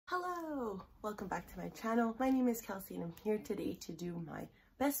Hello, welcome back to my channel. My name is Kelsey and I'm here today to do my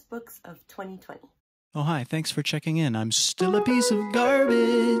best books of 2020. Oh hi, thanks for checking in. I'm still a piece of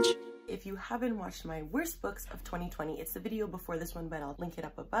garbage. If you haven't watched my worst books of 2020, it's the video before this one, but I'll link it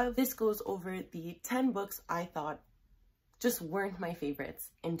up above. This goes over the 10 books I thought just weren't my favorites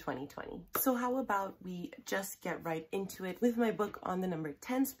in 2020. So how about we just get right into it with my book on the number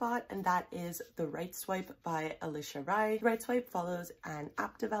 10 spot, and that is The Right Swipe by Alisha Rai. The Right Swipe follows an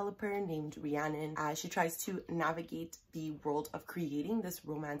app developer named Rhiannon as she tries to navigate the world of creating this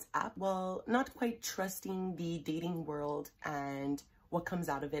romance app while not quite trusting the dating world and what comes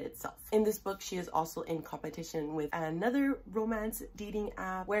out of it itself. In this book, she is also in competition with another romance dating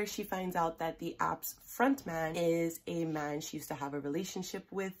app where she finds out that the app's frontman is a man she used to have a relationship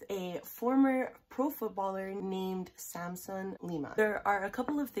with, a former pro footballer named Samson Lima. There are a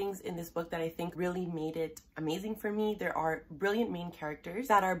couple of things in this book that I think really made it amazing for me. There are brilliant main characters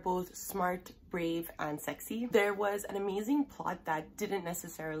that are both smart, brave, and sexy. There was an amazing plot that didn't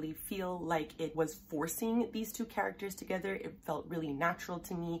necessarily feel like it was forcing these two characters together. It felt really natural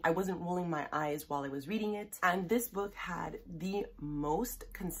to me. I wasn't rolling my eyes while I was reading it. And this book had the most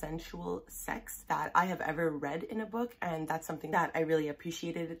consensual sex that I have ever read in a book, and that's something that I really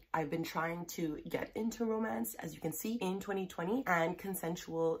appreciated. I've been trying to get into romance, as you can see, in 2020, and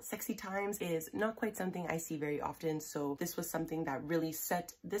consensual sexy times is not quite something I see very often, so this was something that really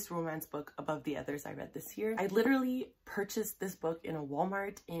set this romance book above the others I read this year. I literally purchased this book in a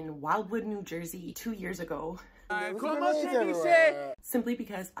Walmart in Wildwood, New Jersey 2 years ago. Simply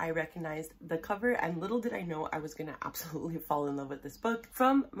because I recognized the cover, and little did I know I was gonna absolutely fall in love with this book.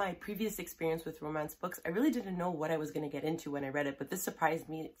 From my previous experience with romance books, I really didn't know what I was gonna get into when I read it, but this surprised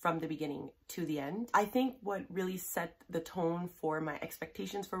me from the beginning to the end. I think what really set the tone for my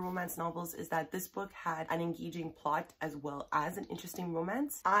expectations for romance novels is that this book had an engaging plot as well as an interesting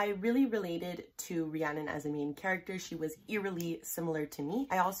romance. I really related to Rhiannon as a main character. She was eerily similar to me.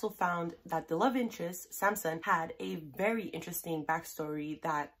 I also found that the love interest, Samson, had a very interesting backstory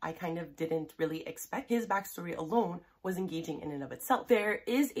that I kind of didn't really expect. His backstory alone was engaging in and of itself. There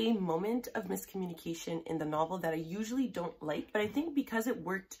is a moment of miscommunication in the novel that I usually don't like, but I think because it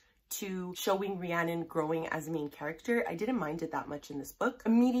worked to showing Rhiannon growing as a main character, I didn't mind it that much in this book.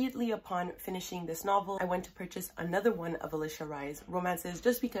 Immediately upon finishing this novel, I went to purchase another one of Alisha Rai's romances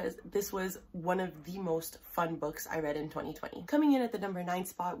just because this was one of the most fun books I read in 2020. Coming in at the number 9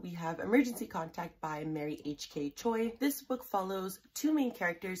 spot, we have Emergency Contact by Mary H.K. Choi. This book follows two main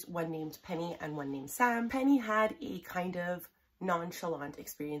characters, one named Penny and one named Sam. Penny had a kind of nonchalant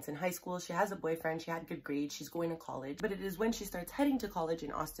experience in high school. She has a boyfriend, she had good grades, she's going to college, but it is when she starts heading to college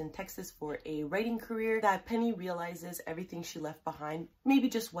in Austin, Texas for a writing career that Penny realizes everything she left behind maybe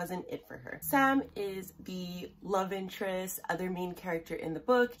just wasn't it for her. Sam is the love interest, other main character in the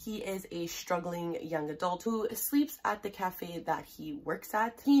book. He is a struggling young adult who sleeps at the cafe that he works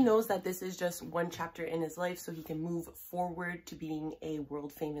at. He knows that this is just one chapter in his life so he can move forward to being a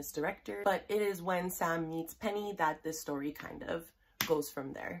world famous director, but it is when Sam meets Penny that this story kind of goes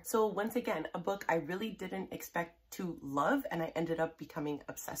from there. So once again, a book I really didn't expect to love, and I ended up becoming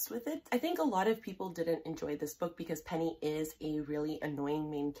obsessed with it. I think a lot of people didn't enjoy this book because Penny is a really annoying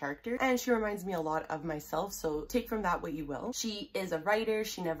main character and she reminds me a lot of myself, so take from that what you will. She is a writer,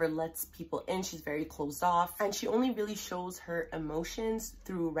 she never lets people in, she's very closed off, and she only really shows her emotions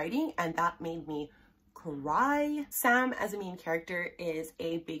through writing, and that made me cry. Sam as a main character is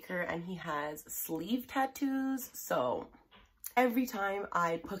a baker and he has sleeve tattoos, so every time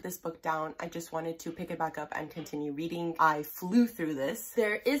I put this book down, I just wanted to pick it back up and continue reading. I flew through this.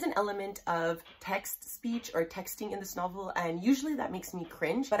 There is an element of text speech or texting in this novel, and usually that makes me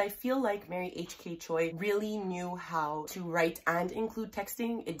cringe, but I feel like Mary H.K. Choi really knew how to write and include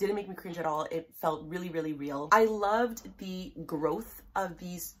texting. It didn't make me cringe at all. It felt really, really real. I loved the growth of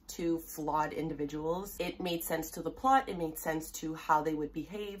these two flawed individuals. It made sense to the plot, it made sense to how they would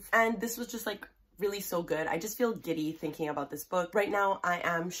behave, and this was just like really so good. I just feel giddy thinking about this book. Right now I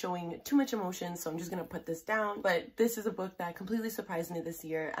am showing too much emotion, so I'm just gonna put this down, but this is a book that completely surprised me this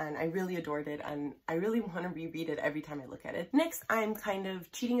year and I really adored it, and I really want to reread it every time I look at it. Next, I'm kind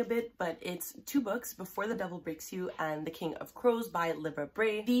of cheating a bit, but it's two books, Before the Devil Breaks You and The King of Crows by Libba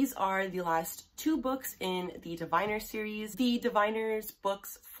Bray. These are the last two books in the Diviner series. The Diviners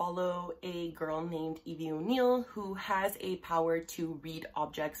books follow a girl named Evie O'Neill who has a power to read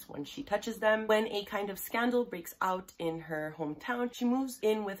objects when she touches them. When a kind of scandal breaks out in her hometown, she moves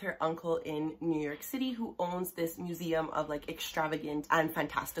in with her uncle in New York City, who owns this museum of like extravagant and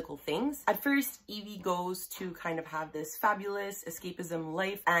fantastical things. At first, Evie goes to kind of have this fabulous escapism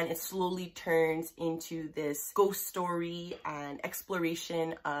life, and it slowly turns into this ghost story and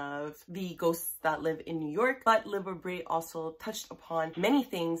exploration of the ghosts that live in New York. But Libba Bray also touched upon many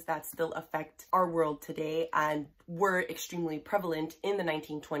things that still affect our world today and were extremely prevalent in the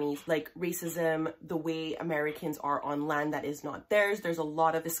 1920s, like racism, the way Americans are on land that is not theirs. There's a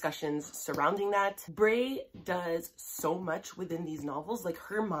lot of discussions surrounding that. Bray does so much within these novels. Like,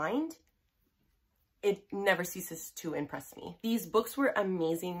 her mind, it never ceases to impress me. These books were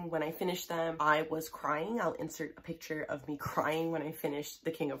amazing. When I finished them, I was crying. I'll insert a picture of me crying when I finished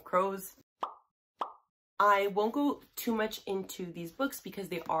The King of Crows. I won't go too much into these books because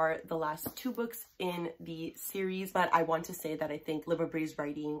they are the last two books in the series, but I want to say that I think Libba Bray's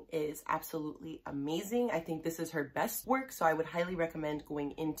writing is absolutely amazing. I think this is her best work, so I would highly recommend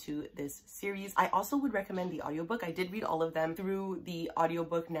going into this series. I also would recommend the audiobook. I did read all of them through the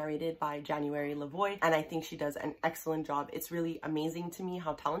audiobook narrated by January Lavoie, and I think she does an excellent job. It's really amazing to me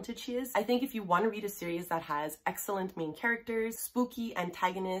how talented she is. I think if you want to read a series that has excellent main characters, spooky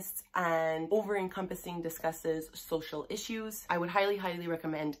antagonists, and over-encompassing discusses social issues, I would highly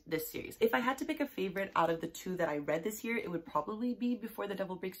recommend this series. If I had to pick a favorite out of the two that I read this year, it would probably be Before the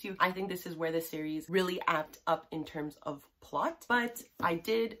Devil Breaks You. I think this is where the series really amped up in terms of plot, but I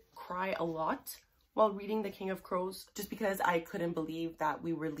did cry a lot while reading The King of Crows, just because I couldn't believe that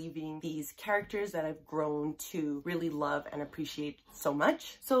we were leaving these characters that I've grown to really love and appreciate so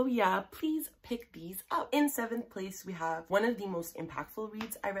much. So yeah, please pick these up. In 7th place, we have one of the most impactful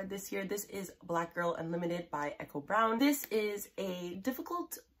reads I read this year. This is Black Girl Unlimited by Echo Brown. This is a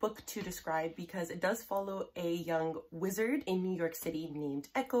difficult book to describe because it does follow a young wizard in New York City named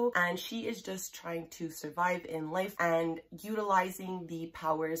Echo, and she is just trying to survive in life and utilizing the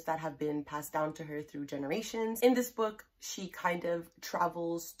powers that have been passed down to her through generations. In this book, she kind of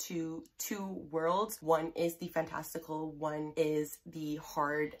travels to two worlds. One is the fantastical, one is the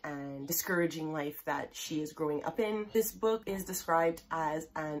hard and discouraging life that she is growing up in. This book is described as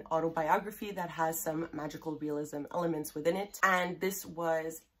an autobiography that has some magical realism elements within it, and this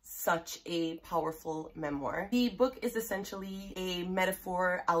was such a powerful memoir. The book is essentially a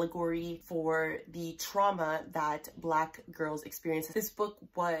metaphor, allegory for the trauma that Black girls experience. This book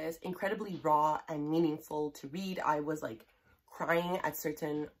was incredibly raw and meaningful to read. I was like crying at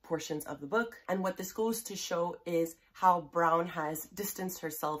certain portions of the book. And what this goes to show is how Brown has distanced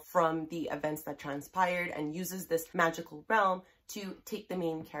herself from the events that transpired and uses this magical realm to take the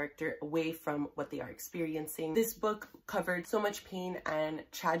main character away from what they are experiencing. This book covered so much pain and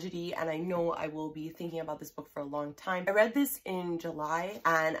tragedy, and I know I will be thinking about this book for a long time. I read this in July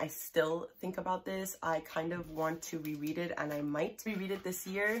and I still think about this. I kind of want to reread it, and I might reread it this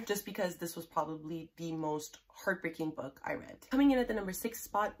year just because this was probably the most heartbreaking book I read. Coming in at the number 6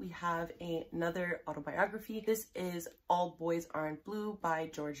 spot, we have another autobiography. This is All Boys Aren't Blue by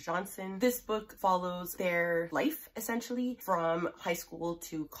George Johnson. This book follows their life essentially from high school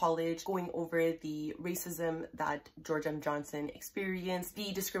to college, going over the racism that George M. Johnson experienced,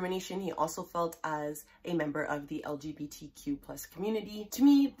 the discrimination he also felt as a member of the LGBTQ+ community. To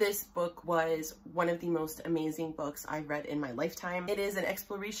me, this book was one of the most amazing books I've read in my lifetime. It is an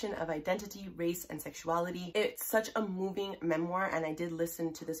exploration of identity, race, and sexuality. It's such a moving memoir, and I did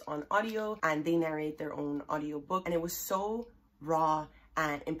listen to this on audio, and they narrate their own audiobook, and it was so raw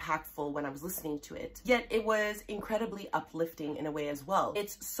and impactful when I was listening to it. Yet it was incredibly uplifting in a way as well.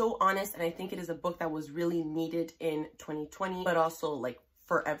 It's so honest, and I think it is a book that was really needed in 2020, but also like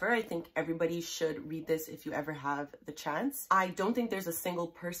forever. I think everybody should read this if you ever have the chance. I don't think there's a single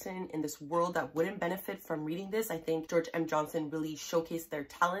person in this world that wouldn't benefit from reading this. I think George M. Johnson really showcased their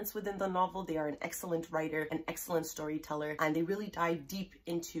talents within the novel. They are an excellent writer, an excellent storyteller, and they really dive deep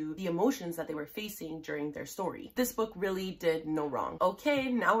into the emotions that they were facing during their story. This book really did no wrong.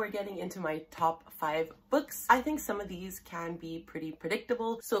 Okay, now we're getting into my top 5 books. I think some of these can be pretty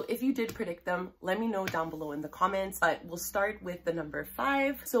predictable, so if you did predict them, let me know down below in the comments, but we'll start with the number 5.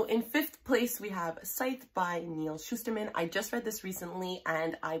 So in 5th place, we have Scythe by Neal Shusterman. I just read this recently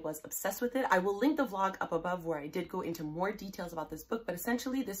and I was obsessed with it. I will link the vlog up above where I did go into more details about this book, but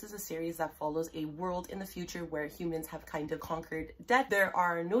essentially this is a series that follows a world in the future where humans have kind of conquered death. There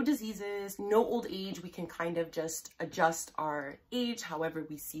are no diseases, no old age. We can kind of just adjust our age however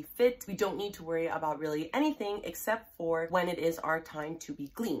we see fit. We don't need to worry about really literally anything except for when it is our time to be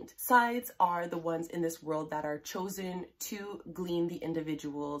gleaned. Sides are the ones in this world that are chosen to glean the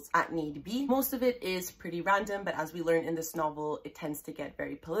individuals at need be. Most of it is pretty random, but as we learn in this novel, it tends to get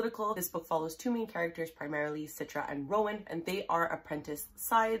very political. This book follows two main characters, primarily Citra and Rowan, and they are apprentice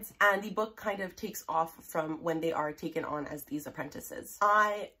sides, and the book kind of takes off from when they are taken on as these apprentices.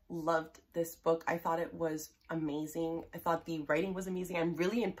 I loved this book. I thought it was amazing. I thought the writing was amazing. I'm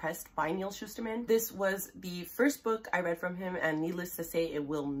really impressed by Neal Shusterman. This was the first book I read from him, and needless to say, it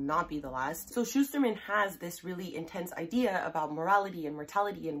will not be the last. So Shusterman has this really intense idea about morality and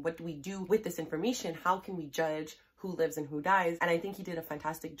mortality and what do we do with this information? How can we judge who lives and who dies? And I think he did a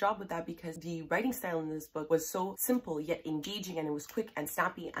fantastic job with that, because the writing style in this book was so simple yet engaging, and it was quick and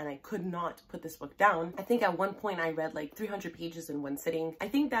snappy, and I could not put this book down. I think at one point I read like 300 pages in one sitting. I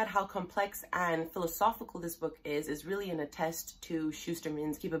think that how complex and philosophical this book is really an attest to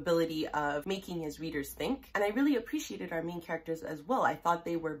Shusterman's capability of making his readers think. And I really appreciated our main characters as well. I thought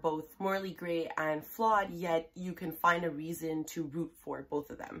they were both morally gray and flawed, yet you can find a reason to root for both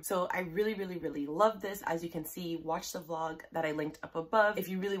of them. So I really loved this. As you can see, watch the vlog that I linked up above if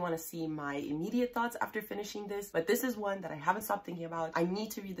you really want to see my immediate thoughts after finishing this. But this is one that I haven't stopped thinking about. I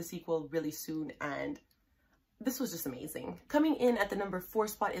need to read the sequel really soon, and this was just amazing. Coming in at the number 4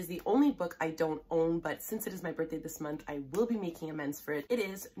 spot is the only book I don't own, but since it is my birthday this month, I will be making amends for it. It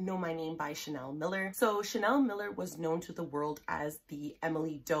is Know My Name by Chanel Miller. So Chanel Miller was known to the world as the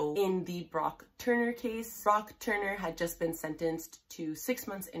Emily Doe in the Brock Turner case. Brock Turner had just been sentenced to 6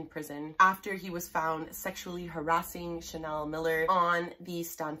 months in prison after he was found sexually harassing Chanel Miller on the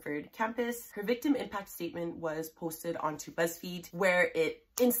Stanford campus. Her victim impact statement was posted onto BuzzFeed, where it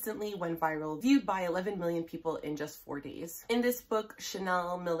instantly went viral, viewed by 11 million people in just 4 days. In this book,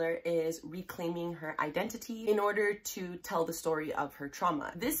 Chanel Miller is reclaiming her identity in order to tell the story of her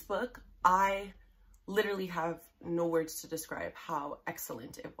trauma. This book, I literally have no words to describe how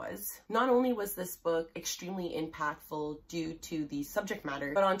excellent it was. Not only was this book extremely impactful due to the subject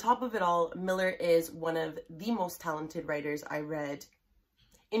matter, but on top of it all, Miller is one of the most talented writers I read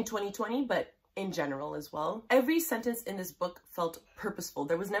in 2020, but in general as well. Every sentence in this book felt purposeful.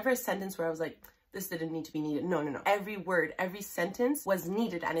 There was never a sentence where I was like, this didn't need to be needed. No. Every word, every sentence was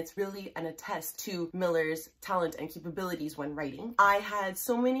needed, and it's really an attest to Miller's talent and capabilities when writing. I had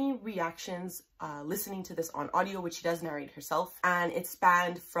so many reactions listening to this on audio, which she does narrate herself, and it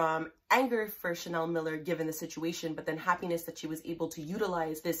spanned from anger for Chanel Miller given the situation, but then happiness that she was able to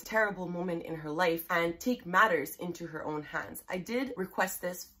utilize this terrible moment in her life and take matters into her own hands. I did request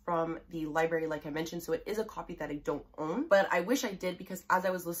this from the library, like I mentioned, so it is a copy that I don't own, but I wish I did, because as I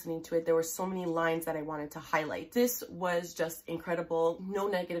was listening to it, there were so many lines that I wanted to highlight. This was just incredible. No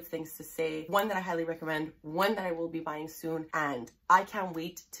negative things to say. One that I highly recommend, one that I will be buying soon, and I can't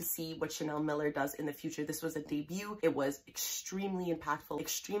wait to see what Chanel Miller does in the future. This was a debut. It was extremely impactful,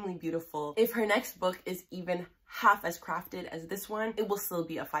 extremely beautiful. If her next book is even half as crafted as this one, it will still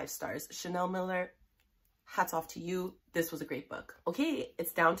be a 5 stars. Chanel Miller, hats off to you. This was a great book. Okay,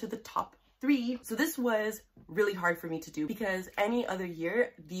 it's down to the top 3. So this was really hard for me to do, because any other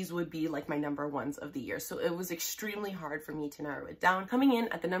year these would be like my number 1s of the year, so it was extremely hard for me to narrow it down. Coming in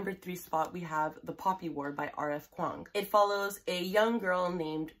at the number 3 spot, we have The Poppy War by R.F. Kuang. It follows a young girl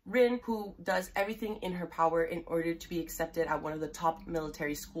named Rin who does everything in her power in order to be accepted at one of the top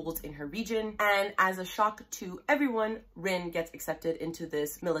military schools in her region, and as a shock to everyone, Rin gets accepted into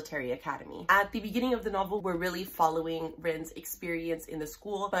this military academy. At the beginning of the novel, we're really following Rin's experience in the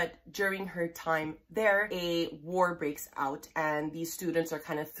school, but during her time there, a war breaks out, and these students are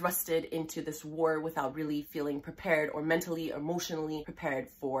kind of thrusted into this war without really feeling prepared or mentally, emotionally prepared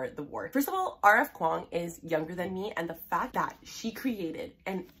for the war. First of all, R.F. Kuang is younger than me, and the fact that she created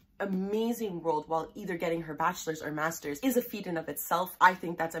an amazing world while either getting her bachelor's or master's is a feat in of itself. I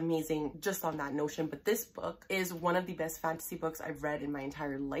think that's amazing just on that notion. But this book is one of the best fantasy books I've read in my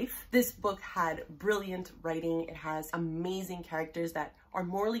entire life. This book had brilliant writing. It has amazing characters that are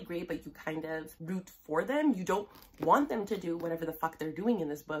morally great, but you kind of root for them. You don't want them to do whatever the fuck they're doing in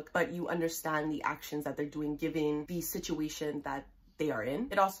this book, but you understand the actions that they're doing given the situation that they are in.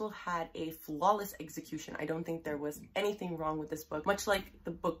 It also had a flawless execution. I don't think there was anything wrong with this book. Much like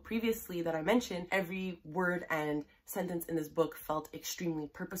the book previously that I mentioned, every word and sentence in this book felt extremely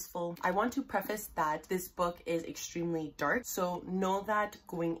purposeful. I want to preface that this book is extremely dark, so know that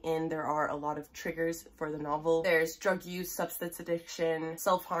going in there are a lot of triggers for the novel. There's drug use, substance addiction,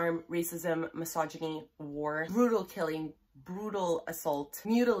 self-harm, racism, misogyny, war, brutal killing, brutal assault,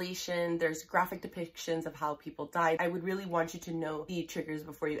 mutilation, there's graphic depictions of how people died. I would really want you to know the triggers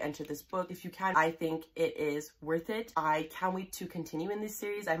before you enter this book. If you can, I think it is worth it. I can't wait to continue in this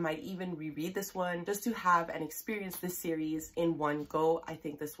series. I might even reread this one just to have and experience this series in one go. I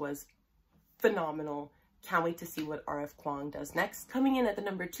think this was phenomenal. Can't wait to see what R.F. Kuang does next. Coming in at the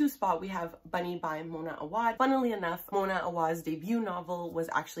number 2 spot, we have Bunny by Mona Awad. Funnily enough, Mona Awad's debut novel was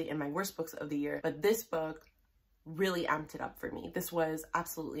actually in my worst books of the year, but this book really amped it up for me. This was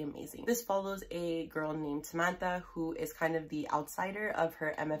absolutely amazing. This follows a girl named Samantha who is kind of the outsider of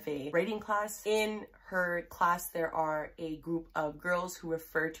her MFA writing class. In her class, there are a group of girls who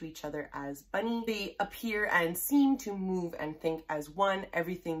refer to each other as Bunny. They appear and seem to move and think as one.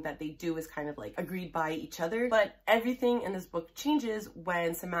 Everything that they do is kind of like agreed by each other, but everything in this book changes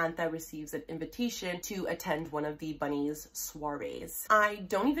when Samantha receives an invitation to attend one of the Bunny's soirees. I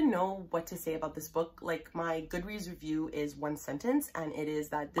don't even know what to say about this book. Like, my Goodreads review is one sentence, and it is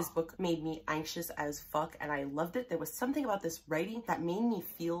that this book made me anxious as fuck, and I loved it. There was something about this writing that made me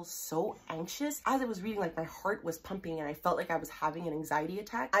feel so anxious. As I was reading, like, my heart was pumping and I felt like I was having an anxiety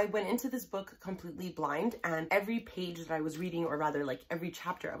attack. I went into this book completely blind, and every page that I was reading, or rather like every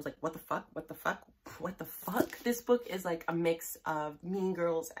chapter, I was like, what the fuck, what the fuck, what the fuck? This book is like a mix of Mean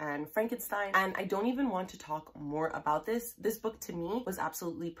Girls and Frankenstein, and I don't even want to talk more about this. This book to me was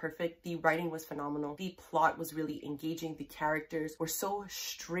absolutely perfect. The writing was phenomenal. The plot was really engaging. The characters were so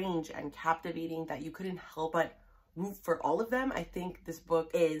strange and captivating that you couldn't help but root for all of them. I think this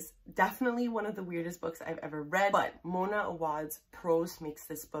book is definitely one of the weirdest books I've ever read, but Mona Awad's prose makes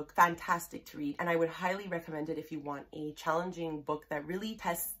this book fantastic to read, and I would highly recommend it if you want a challenging book that really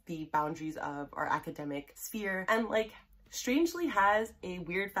tests the boundaries of our academic sphere and, like, strangely has a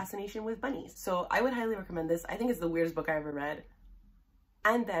weird fascination with bunnies. So I would highly recommend this. I think it's the weirdest book I ever read.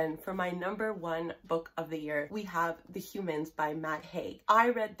 And then for my number 1 book of the year, we have The Humans by Matt Haig. I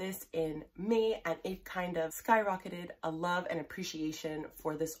read this in May, and it kind of skyrocketed a love and appreciation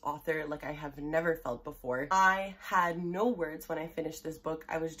for this author like I have never felt before. I had no words when I finished this book.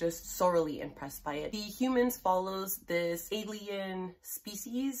 I was just sorely impressed by it. The Humans follows this alien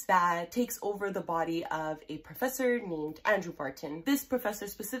species that takes over the body of a professor named Andrew Barton. This professor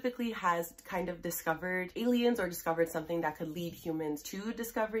specifically has kind of discovered aliens, or discovered something that could lead humans to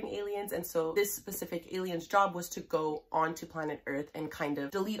discovering aliens, and so this specific alien's job was to go onto planet Earth and kind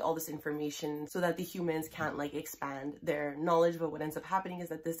of delete all this information so that the humans can't, like, expand their knowledge. But what ends up happening is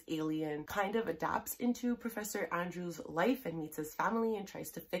that this alien kind of adapts into Professor Andrew's life and meets his family and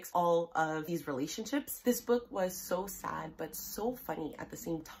tries to fix all of these relationships. This book was so sad but so funny at the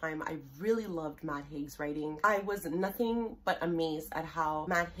same time. I really loved Matt Haig's writing. I was nothing but amazed at how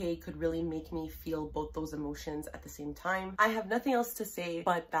Matt Haig could really make me feel both those emotions at the same time. I have nothing else to say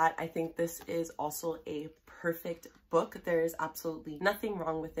but that I think this is also a perfect book. There is absolutely nothing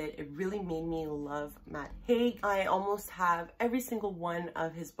wrong with it. It really made me love Matt Haig. I almost have every single one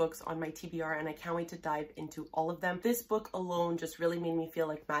of his books on my TBR, and I can't wait to dive into all of them. This book alone just really made me feel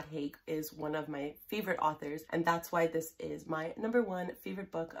like Matt Haig is one of my favorite authors, and that's why this is my number 1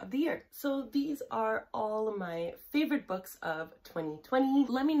 favorite book of the year. So these are all of my favorite books of 2020.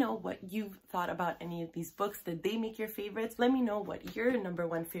 Let me know what you thought about any of these books. Did they make your favorites? Let me know what your number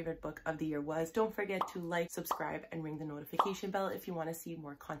 1 favorite book of the year was. Don't forget to like, subscribe, and ring the notification bell if you want to see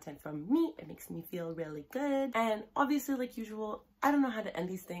more content from me. It makes me feel really good. And obviously, like usual, I don't know how to end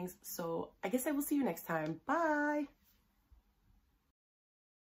these things, so I guess I will see you next time. Bye!